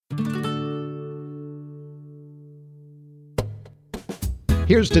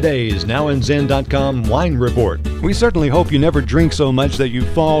Here's today's NowAndZin.com wine report. We certainly hope you never drink so much that you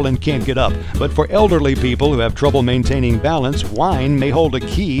fall and can't get up. But for elderly people who have trouble maintaining balance, wine may hold a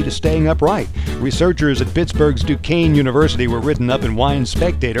key to staying upright. Researchers at Pittsburgh's Duquesne University were written up in Wine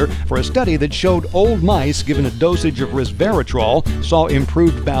Spectator for a study that showed old mice given a dosage of resveratrol saw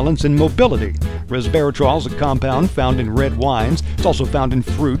improved balance and mobility. Resveratrol is a compound found in red wines. It's also found in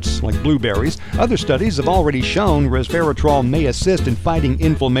fruits like blueberries. Other studies have already shown resveratrol may assist in fighting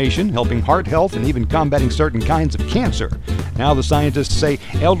inflammation, helping heart health, and even combating certain kinds of cancer. Now the scientists say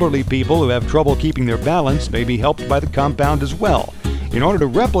elderly people who have trouble keeping their balance may be helped by the compound as well. In order to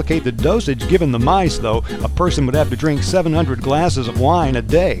replicate the dosage given the mice, though, a person would have to drink 700 glasses of wine a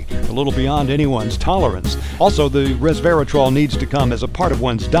day, a little beyond anyone's tolerance. Also, the resveratrol needs to come as a part of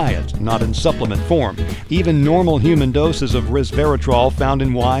one's diet, not in supplement form. Even normal human doses of resveratrol found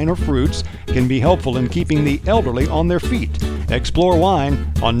in wine or fruits can be helpful in keeping the elderly on their feet. Explore wine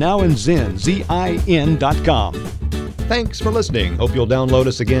on NowAndZin, ZIN.com. Thanks for listening. Hope you'll download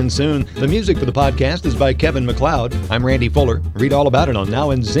us again soon. The music for the podcast is by Kevin MacLeod. I'm Randy Fuller. Read all about it on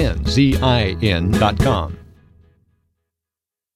NowAndZin, ZIN.com.